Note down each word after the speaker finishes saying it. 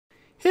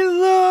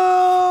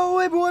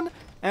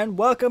and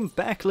welcome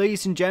back,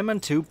 ladies and gentlemen,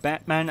 to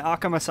Batman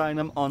Arkham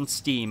Asylum on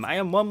Steam. I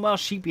am one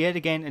wild sheep yet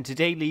again, and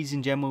today, ladies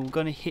and gentlemen, we're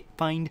going to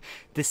find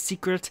the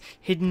secret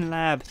hidden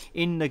lab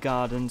in the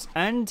gardens,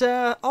 and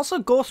also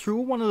go through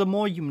one of the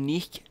more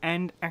unique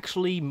and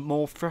actually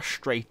more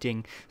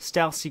frustrating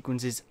stealth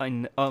sequences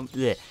in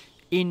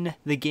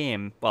the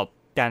game. Well,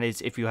 that is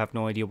if you have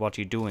no idea what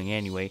you're doing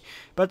anyway.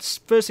 But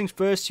first things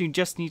first, you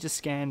just need to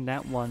scan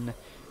that one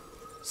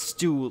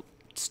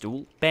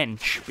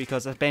bench,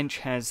 because that bench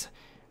has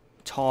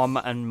Tom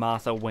and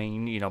Martha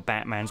Wayne, you know,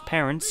 Batman's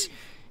parents,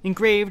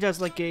 engraved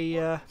as like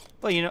a,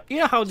 well, you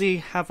know how they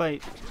have a,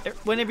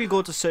 whenever you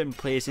go to certain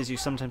places, you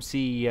sometimes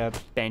see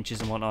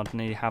benches and whatnot, and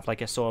they have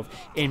like a sort of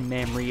in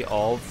memory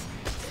of,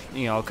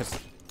 you know, because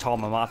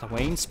Tom and Martha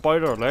Wayne,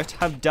 spoiler alert,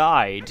 have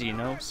died, you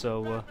know,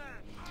 so,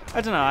 I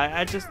don't know,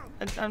 I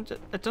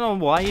don't know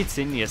why it's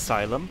in the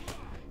asylum.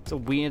 It's a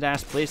weird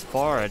ass place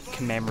for a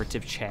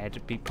commemorative chair to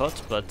be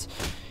put, but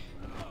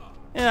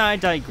yeah, I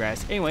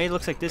digress. Anyway, it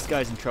looks like this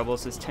guy's in trouble,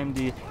 so it's time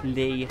to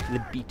lay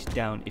the beat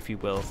down, if you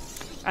will.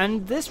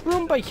 And this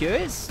room by here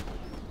is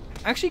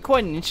actually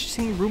quite an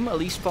interesting room, at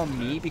least for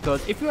me,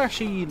 because if you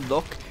actually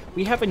look,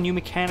 we have a new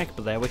mechanic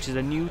there, which is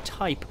a new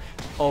type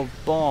of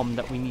bomb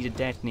that we need to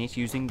detonate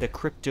using the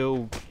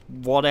crypto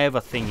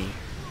whatever thingy.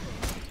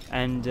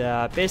 And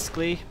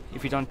basically,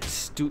 if you don't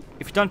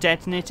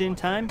detonate in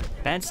time,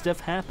 bad stuff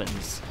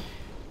happens.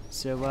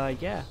 So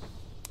yeah,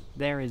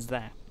 there is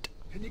that.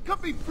 Can you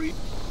cut me free?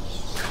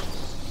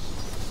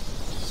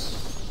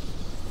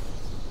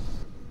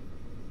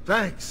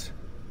 Thanks.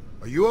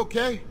 Are you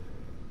okay?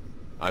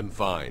 I'm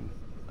fine.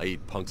 I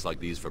eat punks like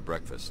these for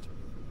breakfast.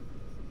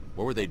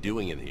 What were they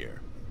doing in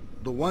here?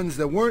 The ones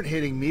that weren't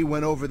hitting me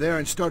went over there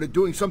and started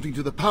doing something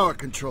to the power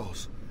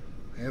controls.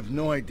 I have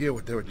no idea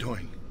what they were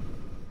doing.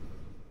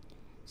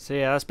 So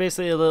yeah, that's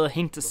basically a little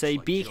hint to say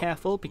be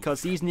careful,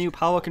 because these new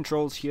power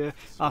controls here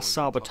are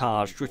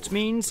sabotaged, which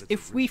means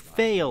if we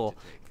fail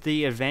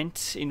the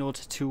event in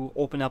order to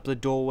open up the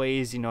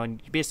doorways, you know,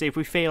 and basically if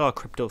we fail our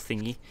crypto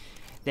thingy,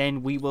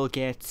 then we will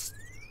get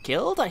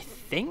killed, I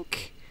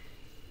think?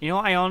 You know,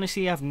 I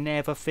honestly have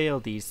never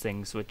failed these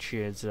things, which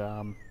is,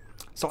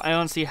 so I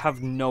honestly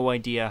have no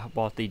idea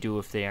what they do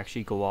if they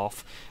actually go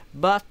off.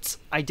 But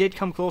I did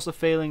come close to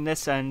failing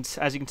this, and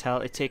as you can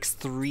tell, it takes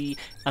 3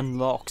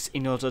 unlocks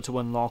in order to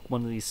unlock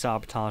one of these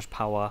sabotage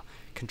power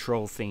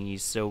control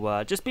thingies.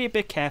 So just be a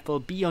bit careful,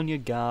 be on your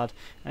guard,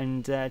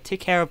 and take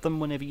care of them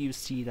whenever you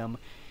see them.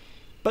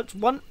 But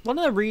one of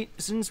the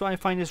reasons why I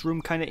find this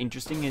room kind of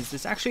interesting is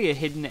there's actually a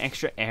hidden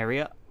extra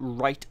area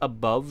right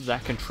above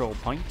that control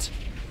point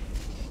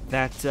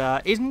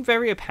that isn't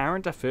very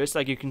apparent at first.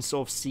 Like, you can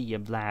sort of see a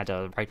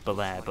ladder right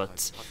below there,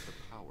 but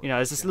you know,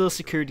 there's this little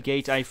security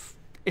gate.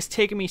 It's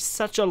taken me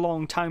such a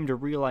long time to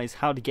realize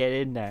how to get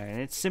in there, and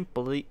it's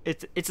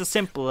as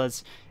simple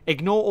as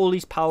ignore all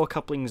these power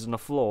couplings on the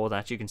floor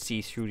that you can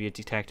see through your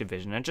detective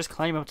vision, and just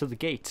climb up to the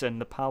gate,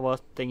 and the power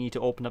thingy to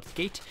open up the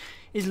gate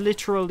is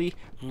literally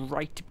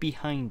right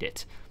behind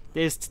it.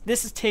 This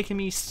has taken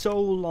me so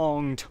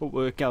long to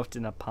work out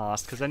in the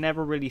past, because I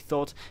never really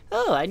thought,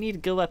 oh, I need to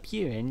go up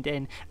here and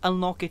then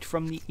unlock it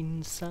from the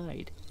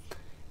inside.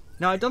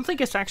 Now, I don't think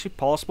it's actually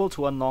possible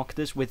to unlock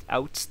this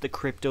without the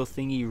crypto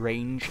thingy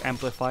range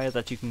amplifier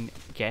that you can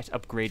get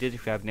upgraded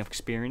if you have enough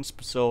experience.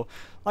 So,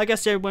 like I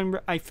said when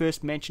I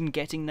first mentioned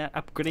getting that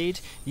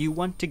upgrade, you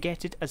want to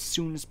get it as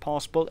soon as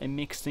possible. It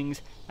makes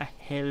things a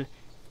hell...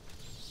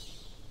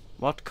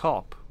 What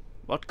cop?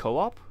 What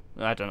co-op?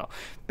 I don't know.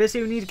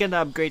 Basically, we need to get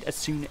that upgrade as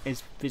soon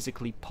as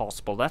physically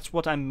possible. That's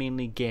what I'm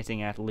mainly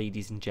getting at,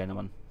 ladies and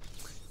gentlemen.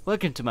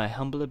 Welcome to my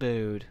humble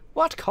abode.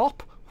 What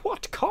cop?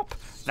 What cop?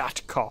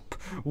 That cop.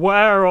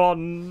 Where there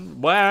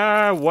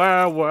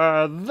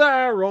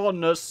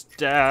on the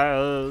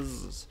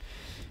stairs?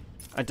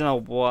 I don't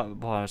know what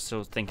I was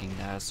so thinking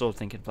there. I was so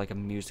thinking of like a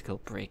musical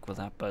break with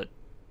that, but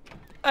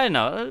I don't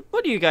know.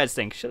 What do you guys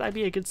think? Should I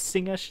be a good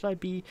singer? Should I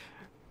be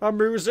a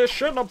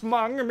musician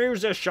among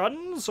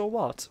musicians, or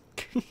what?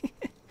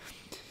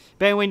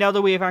 But anyway, now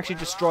that we have actually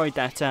destroyed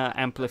that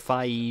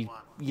amplify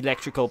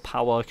electrical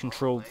power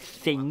control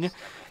thing,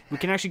 we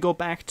can actually go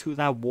back to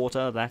that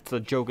water that the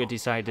Joker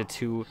decided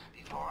to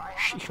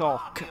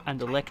shock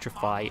and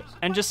electrify,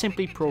 and just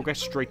simply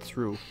progress straight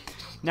through.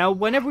 Now,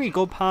 whenever you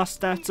go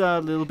past that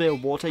little bit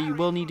of water, you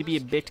will need to be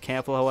a bit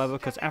careful, however,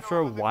 because after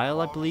a while,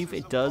 I believe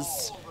it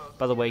does...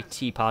 By the way,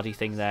 Tea Party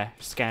thing there,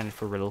 scan it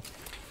for riddle.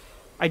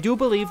 I do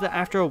believe that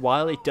after a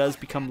while, it does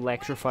become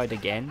electrified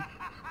again.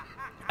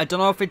 I don't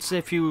know if it's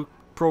if you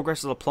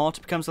progress the plot,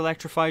 it becomes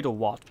electrified or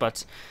what,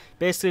 but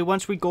basically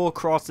once we go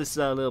across this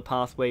little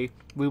pathway,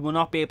 we will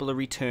not be able to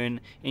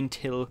return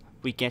until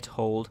we get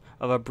hold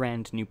of a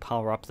brand new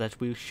power-up that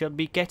we should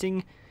be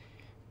getting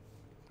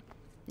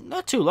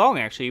not too long,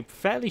 actually,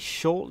 fairly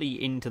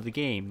shortly into the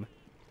game.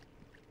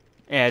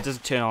 Yeah, it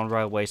doesn't turn on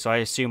right away, so I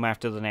assume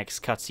after the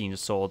next cutscene or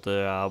so,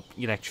 the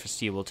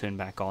electricity will turn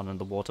back on and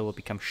the water will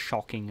become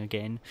shocking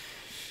again.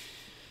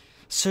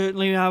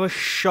 Certainly I was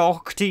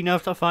shocked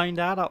enough to find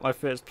that out my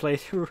first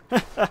playthrough.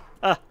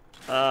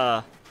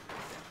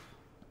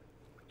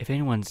 If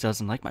anyone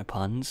doesn't like my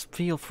puns,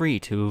 feel free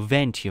to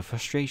vent your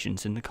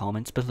frustrations in the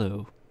comments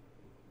below.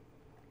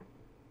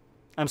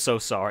 I'm so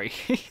sorry.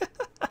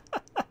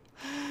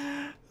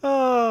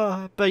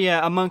 But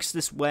yeah, amongst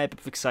this web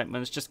of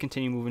excitement, let's just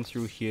continue moving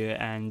through here.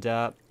 And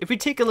if we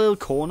take a little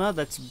corner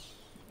that's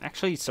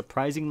actually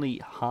surprisingly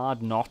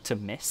hard not to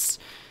miss.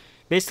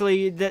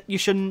 Basically, that you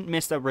shouldn't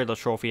miss that Riddler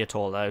trophy at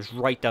all. That is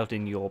right out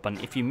in the open.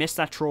 If you miss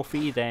that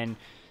trophy, then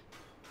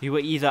you were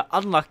either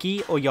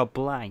unlucky or you're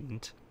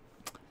blind.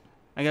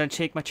 I'm going to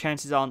take my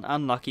chances on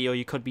unlucky, or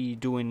you could be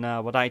doing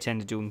what I tend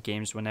to do in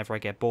games whenever I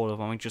get bored of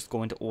them. I just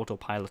go into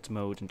autopilot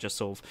mode and just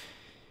sort of...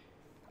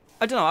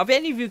 I don't know, have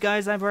any of you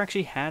guys ever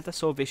actually had that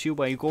sort of issue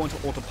where you go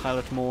into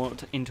autopilot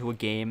mode into a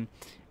game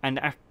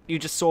and you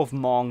just sort of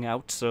mong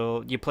out,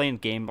 so you're playing the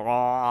game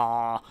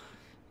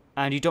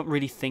and you don't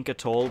really think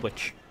at all,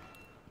 which...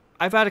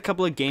 I've had a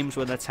couple of games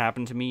where that's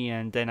happened to me,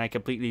 and then I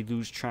completely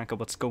lose track of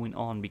what's going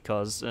on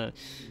because,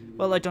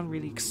 well, I don't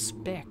really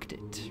expect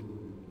it.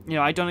 You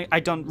know, I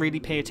don't really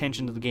pay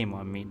attention to the game,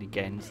 what I'm mainly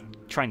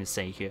trying to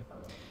say here.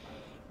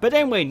 But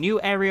anyway,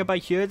 new area by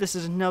here. This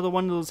is another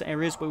one of those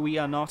areas where we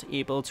are not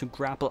able to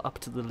grapple up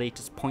to the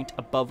latest point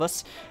above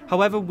us.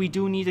 However, we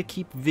do need to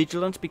keep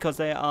vigilant because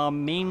there are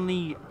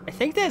mainly... I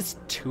think there's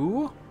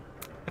 2?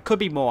 It could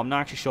be more, I'm not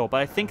actually sure,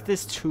 but I think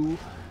there's 2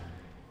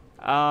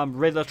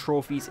 Riddler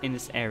trophies in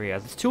this area.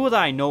 There's 2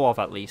 that I know of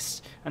at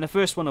least, and the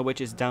first one of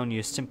which is down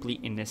here simply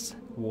in this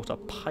water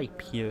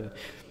pipe here.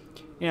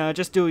 You know,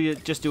 just do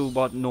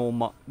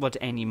what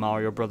any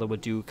Mario brother would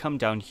do. Come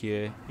down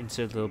here,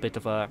 insert a little bit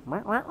of a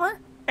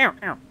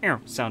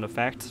sound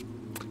effect.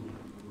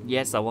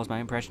 Yes, that was my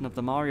impression of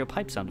the Mario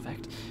pipe sound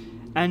effect.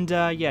 And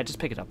yeah, just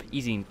pick it up.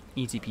 Easy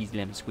peasy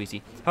lemon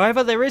squeezy.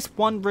 However, there is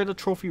one Riddler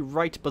trophy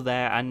right up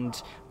there, and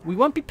we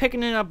won't be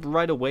picking it up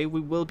right away.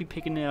 We will be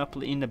picking it up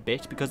in a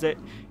bit, because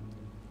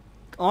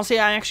honestly,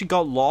 I actually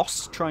got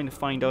lost trying to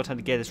find out how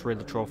to get this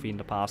Riddler trophy in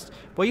the past.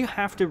 What you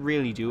have to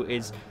really do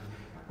is,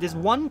 there's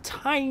one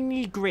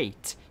tiny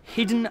grate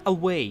hidden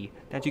away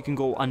that you can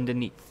go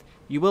underneath.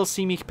 You will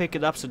see me pick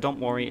it up, so don't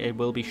worry, it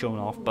will be shown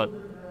off, but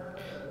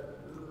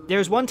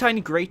there's one tiny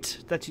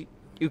grate that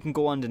you can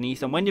go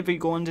underneath, and whenever you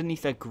go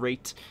underneath that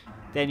grate,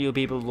 then you'll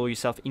be able to lower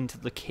yourself into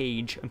the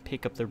cage and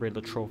pick up the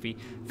Riddler trophy.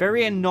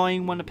 Very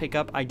annoying one to pick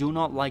up. I do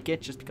not like it,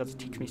 just because it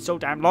takes me so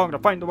damn long to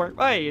find the right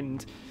way,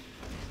 and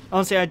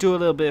honestly, I do a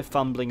little bit of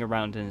fumbling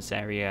around in this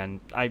area, and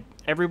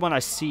everyone I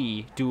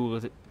see do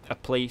a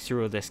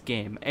playthrough of this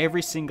game,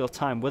 every single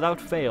time, without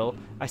fail,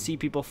 I see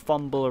people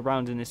fumble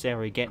around in this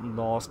area, getting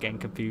lost, getting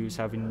confused,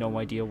 having no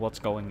idea what's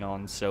going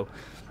on, so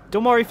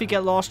don't worry if you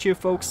get lost here,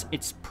 folks.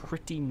 It's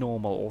pretty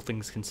normal, all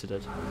things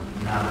considered.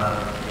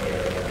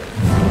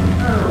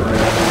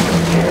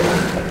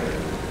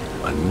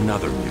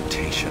 Another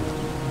mutation.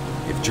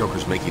 If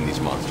Joker's making these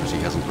monsters, he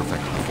hasn't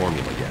perfected the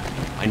formula yet.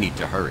 I need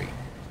to hurry.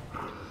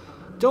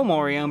 Don't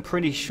worry, I'm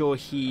pretty sure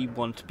he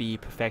won't be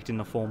perfecting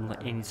the formula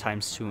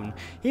anytime soon.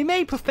 He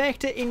may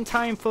perfect it in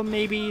time for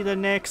maybe the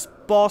next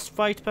boss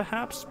fight,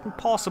 perhaps?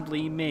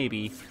 Possibly,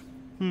 maybe.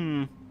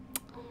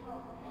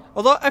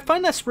 Although, I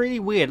find that's really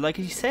weird. Like,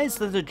 he says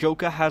that the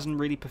Joker hasn't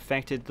really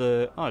perfected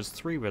the... Oh, there's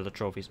 3 Riddler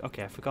trophies.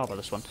 Okay, I forgot about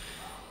this one.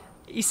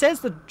 He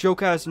says the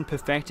Joker hasn't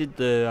perfected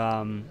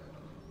the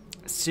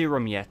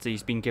serum yet that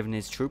he's been given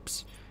his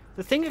troops.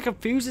 The thing that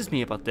confuses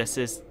me about this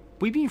is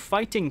we've been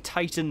fighting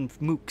Titan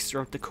mooks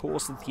throughout the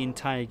course of the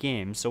entire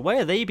game. So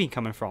where are they been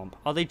coming from?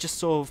 Are they just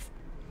sort of...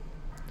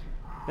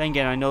 Then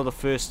again, I know the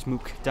first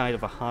mook died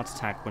of a heart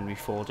attack when we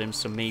fought him,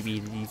 so maybe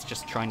he's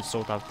just trying to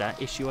sort out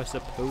that issue, I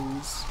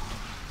suppose.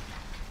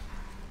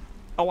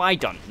 Oh, I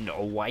don't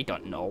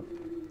know.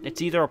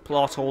 It's either a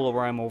plot hole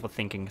or I'm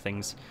overthinking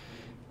things.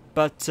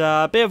 But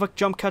a bit of a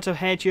jump cut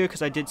ahead here,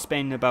 because I did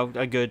spend about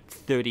a good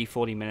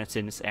 30-40 minutes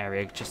in this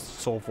area, just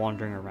sort of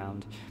wandering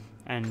around.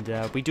 And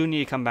we do need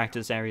to come back to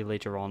this area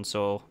later on,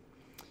 so...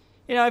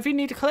 You know, if you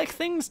need to collect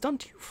things,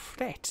 don't you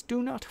fret.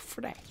 Do not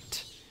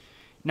fret.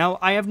 Now,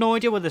 I have no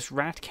idea what this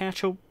rat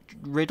catcher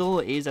riddle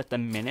is at the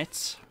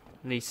minute.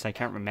 At least I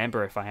can't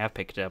remember if I have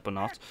picked it up or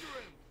not.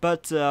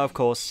 But, of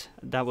course,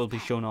 that will be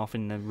shown off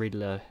in the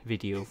Riddler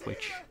video,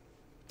 which,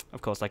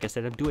 of course, like I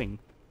said, I'm doing.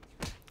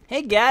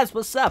 Hey guys,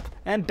 what's up?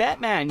 I'm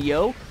Batman,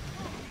 yo!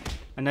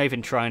 I'm not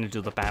even trying to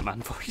do the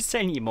Batman voice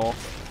anymore.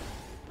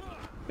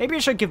 Maybe I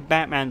should give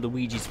Batman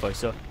Luigi's voice,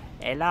 so...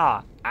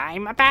 Hello,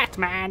 I'm a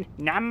Batman,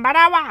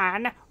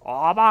 #1!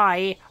 Oh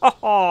boy!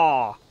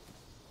 Oh!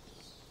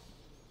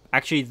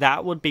 Actually,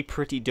 that would be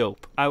pretty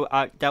dope.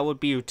 That would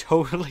be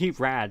totally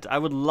rad. I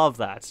would love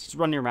that. Just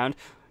running around...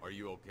 Are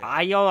you okay?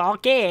 Are you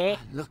okay?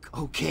 Look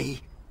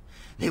okay.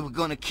 They were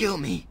gonna kill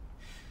me.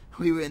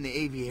 We were in the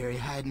aviary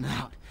hiding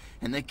out,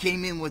 and they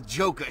came in with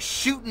Joker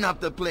shooting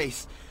up the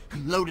place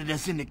and loaded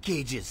us into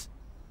cages.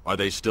 Are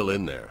they still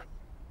in there?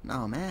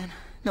 No, man.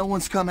 No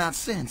one's come out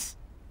since.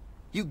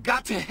 You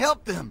got to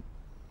help them.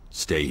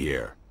 Stay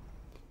here.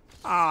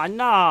 Oh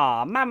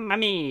no, mamma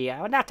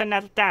mia, not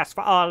another task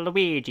for old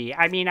Luigi,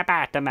 I mean a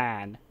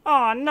Batman.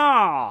 Oh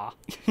no!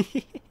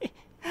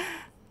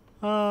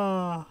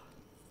 Oh.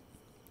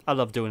 I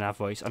love doing that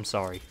voice. I'm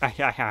sorry. I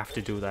have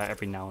to do that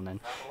every now and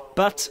then.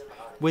 But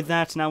with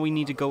that, now we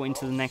need to go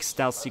into the next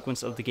stealth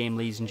sequence of the game,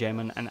 ladies and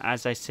gentlemen. And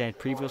as I said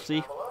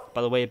previously,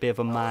 by the way, a bit of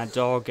a mad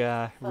dog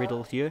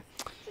riddle here.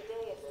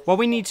 What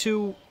we need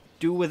to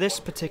do with this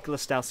particular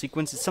stealth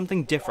sequence is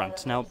something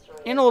different. Now,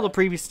 in all the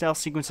previous stealth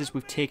sequences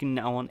we've taken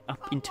on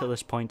up until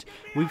this point,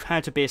 we've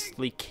had to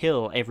basically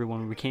kill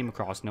everyone we came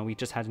across. Now, we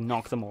just had to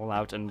knock them all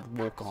out and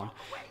walk on.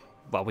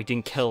 Well, we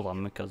didn't kill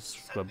them because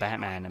we're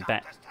Batman, and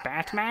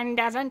Batman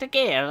doesn't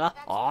kill.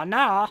 Oh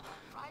no!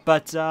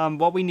 But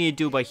what we need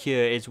to do by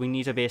here is we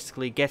need to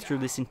basically get through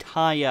this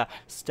entire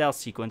stealth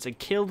sequence and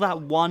kill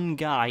that one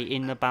guy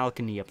in the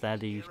balcony up there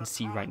that you can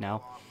see right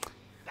now,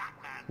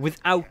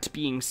 without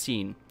being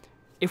seen.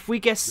 If we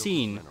get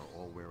seen,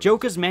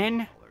 Joker's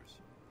men,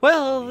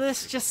 well,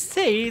 let's just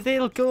say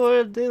they'll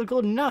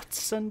go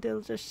nuts, and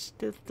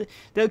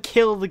they'll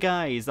kill the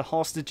guys, the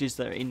hostages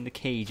that are in the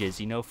cages,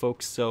 you know,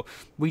 folks. So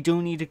we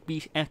do need to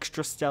be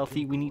extra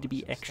stealthy. We need to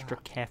be extra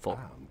careful.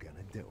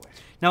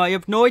 Now, I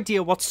have no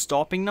idea what's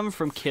stopping them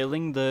from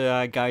killing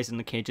the guys in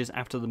the cages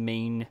after the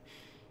main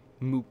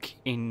mook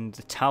in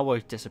the tower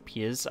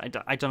disappears. I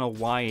don't know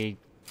why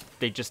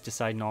they just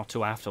decide not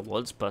to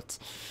afterwards, but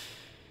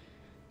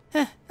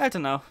I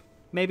don't know.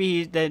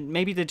 Maybe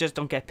they just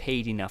don't get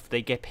paid enough.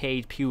 They get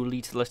paid purely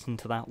to listen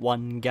to that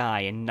one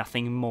guy and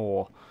nothing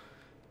more.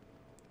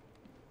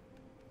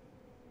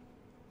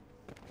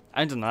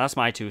 I don't know. That's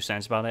my 2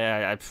 cents about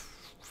it.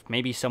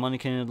 Maybe someone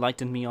can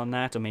enlighten me on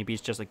that, or maybe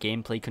it's just a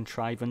gameplay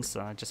contrivance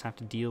that I just have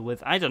to deal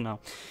with. I don't know.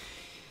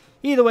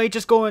 Either way,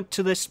 just go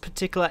into this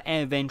particular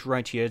event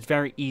right here. It's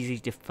very easy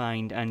to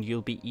find, and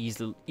you'll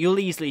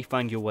easily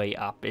find your way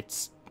up.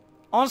 It's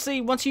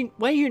honestly,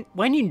 when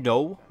you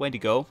know where to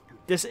go,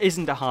 this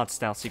isn't a hard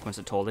stealth sequence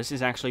at all. This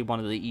is actually one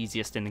of the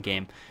easiest in the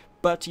game.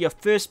 But your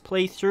first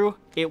playthrough,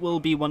 it will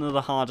be one of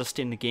the hardest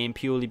in the game,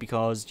 purely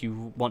because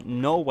you won't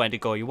know where to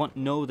go. You won't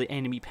know the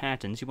enemy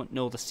patterns. You won't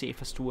know the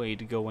safest way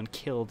to go and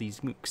kill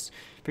these mooks.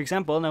 For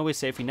example, now we're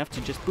safe enough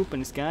to just boop on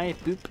this guy,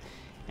 boop,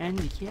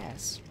 and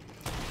yes.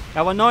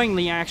 Now,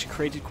 annoyingly, I actually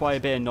created quite a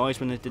bit of noise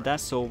when I did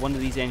that, so one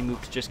of these enemy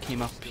mooks just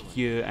came up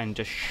here and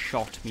just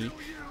shot me,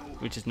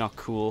 which is not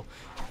cool.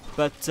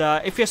 But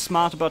if you're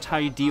smart about how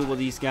you deal with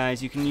these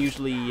guys, you can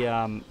usually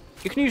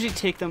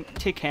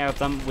take care of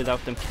them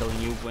without them killing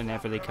you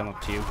whenever they come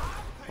up to you.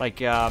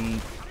 Like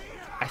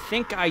I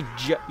think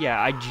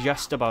I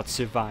just about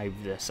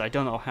survived this. I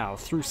don't know how.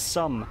 Through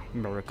some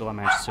miracle, I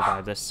managed to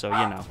survive this. So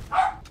you know.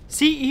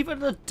 See, even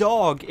the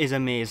dog is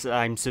amazed that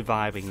I'm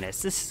surviving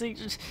this. This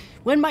is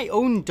when my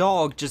own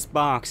dog just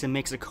barks and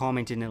makes a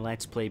comment in a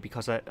Let's Play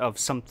because of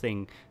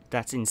something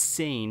that's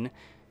insane,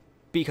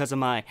 because of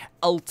my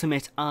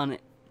ultimate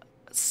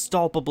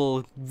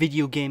unstoppable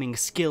video gaming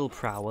skill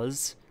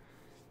prowess.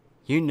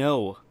 You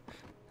know,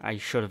 I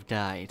should have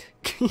died.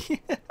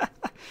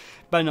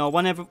 But no,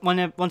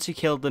 once you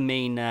kill the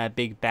main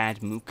big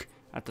bad mook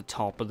at the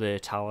top of the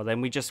tower, then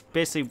we just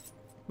need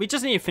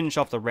to finish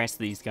off the rest of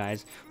these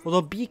guys.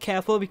 Although be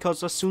careful,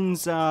 because as soon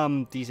as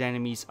these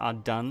enemies are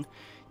done,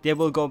 they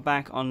will go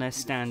back on their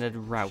standard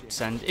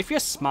routes. And if you're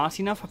smart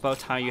enough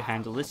about how you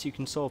handle this, you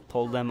can sort of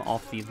pull them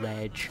off the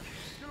ledge.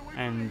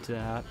 And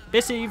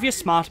basically, if you're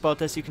smart about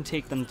this, you can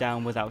take them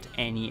down without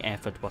any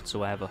effort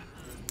whatsoever.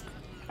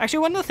 Actually,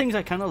 one of the things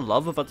I kind of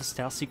love about the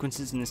stealth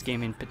sequences in this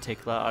game in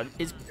particular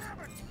is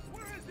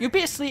you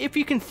basically, if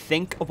you can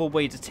think of a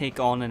way to take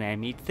on an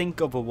enemy, think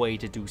of a way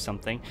to do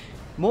something,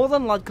 more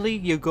than likely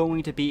you're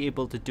going to be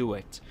able to do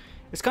it.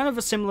 It's kind of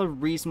a similar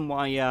reason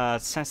why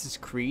Assassin's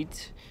Creed,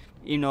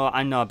 you know,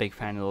 I'm not a big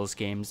fan of those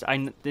games.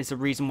 There's a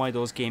reason why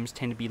those games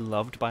tend to be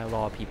loved by a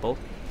lot of people.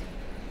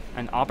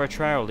 And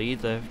arbitrarily,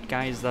 the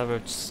guys that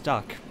are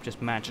stuck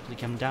just magically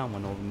come down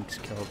when all of them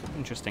get killed.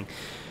 Interesting.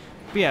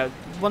 But yeah,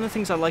 one of the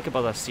things I like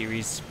about that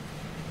series,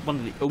 one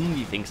of the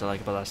only things I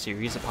like about that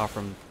series, apart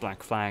from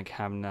Black Flag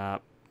having a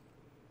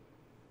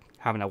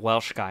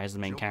Welsh guy as the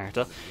main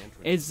character,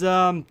 is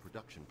the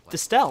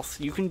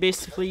stealth. You can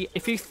basically,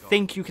 if you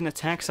think you can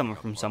attack someone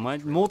from somewhere,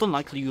 more than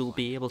likely you'll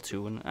be able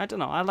to, and I don't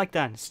know, I like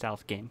that in a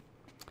stealth game.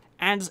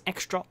 Adds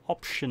extra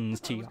options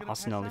to your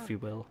arsenal, if you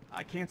will.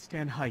 I can't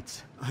stand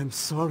heights. I'm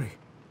sorry.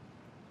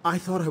 I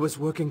thought I was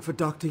working for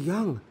Dr.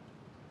 Young.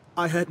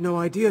 I had no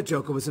idea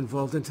Joker was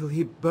involved until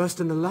he burst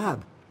in the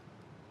lab.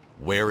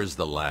 Where is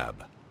the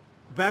lab?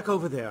 Back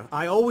over there.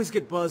 I always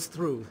get buzzed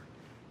through.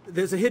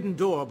 There's a hidden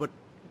door, but,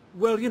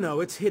 well, you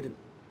know, it's hidden.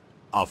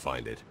 I'll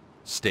find it.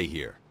 Stay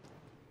here.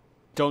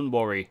 Don't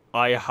worry,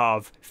 I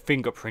have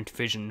fingerprint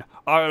vision.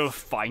 I'll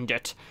find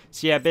it.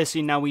 So yeah,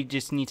 basically now we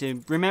just need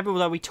to remember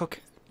that we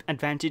took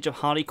advantage of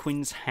Harley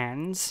Quinn's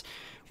hands.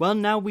 Well,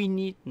 now we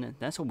need... No,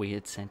 that's a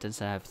weird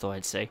sentence I thought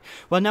I'd say.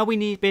 Well, now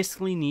we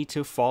basically need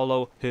to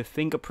follow her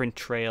fingerprint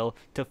trail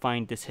to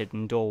find this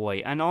hidden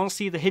doorway. And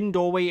honestly, the hidden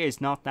doorway is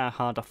not that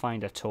hard to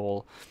find at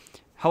all.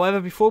 However,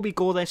 before we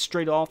go there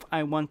straight off,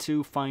 I want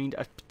to find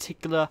a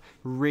particular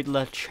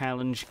Riddler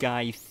challenge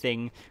guy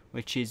thing,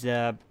 which is...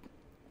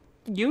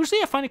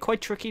 usually I find it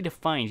quite tricky to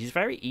find. He's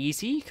very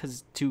easy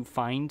to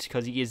find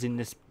because he is in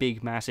this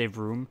big, massive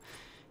room.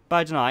 But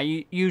I don't know,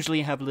 I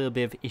usually have a little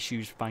bit of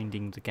issues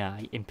finding the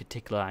guy. In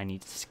particular, I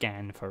need to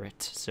scan for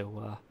it.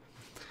 So,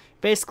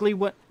 basically,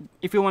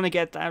 if you want to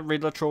get that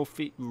Riddler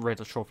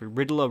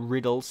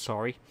riddle,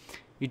 sorry,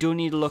 you do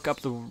need to look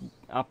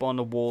up on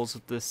the walls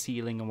of the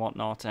ceiling and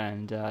whatnot,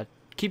 and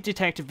keep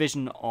detective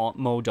vision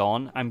mode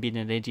on. I'm being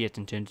an idiot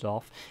and turned it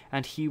off,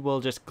 and he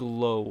will just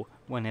glow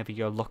whenever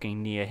you're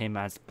looking near him,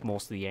 as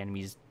most of the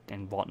enemies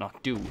and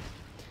whatnot do.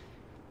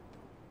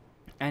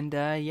 And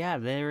yeah,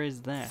 there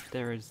is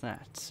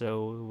that.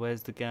 So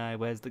where's the guy?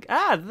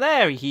 Ah,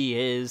 there he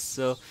is.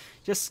 So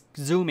just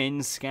zoom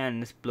in,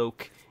 scan this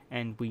bloke,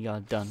 and we are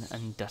done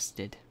and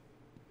dusted.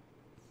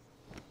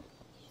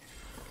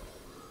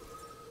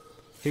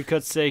 Who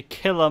could say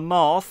Killer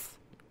Moth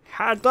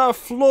had the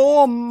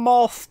floor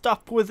mothed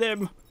up with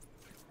him?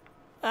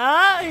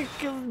 Ah,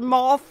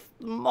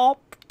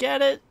 mop,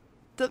 get it?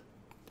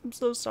 I'm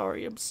so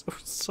sorry,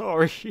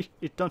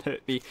 It don't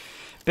hurt me.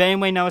 But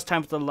anyway, now it's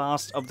time for the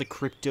last of the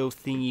crypto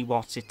thingy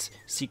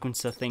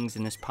sequencer things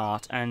in this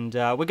part. And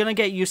we're gonna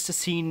get used to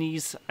seeing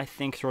these, I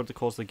think, throughout the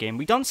course of the game.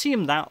 We don't see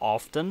them that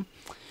often,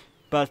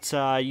 but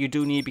you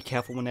do need to be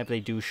careful whenever they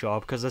do show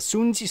up, because as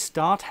soon as you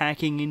start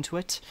hacking into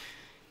it,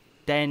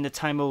 then the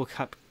timer will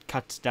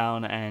cut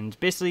down, and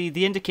basically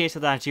the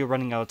indicator that you're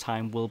running out of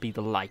time will be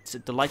the lights.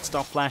 If the lights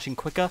start flashing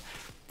quicker,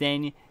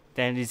 then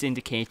that is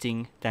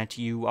indicating that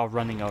you are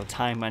running out of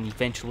time, and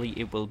eventually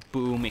it will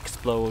boom,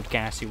 explode,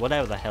 gas you,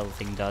 whatever the hell the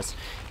thing does.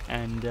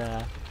 And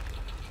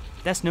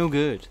that's no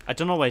good. I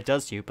don't know what it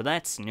does to you, but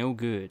that's no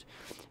good.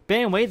 But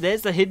anyway,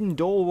 there's the hidden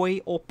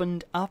doorway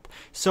opened up.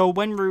 So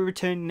when we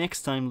return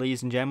next time,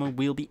 ladies and gentlemen,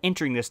 we'll be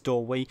entering this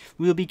doorway.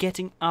 We'll be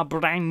getting a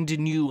brand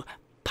new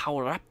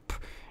power-up,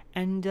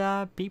 and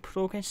be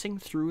progressing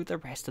through the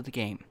rest of the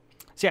game.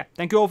 So yeah,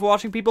 thank you all for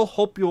watching, people.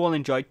 Hope you all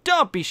enjoyed.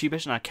 Don't be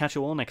sheepish, and I'll catch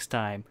you all next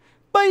time.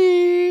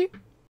 Bye!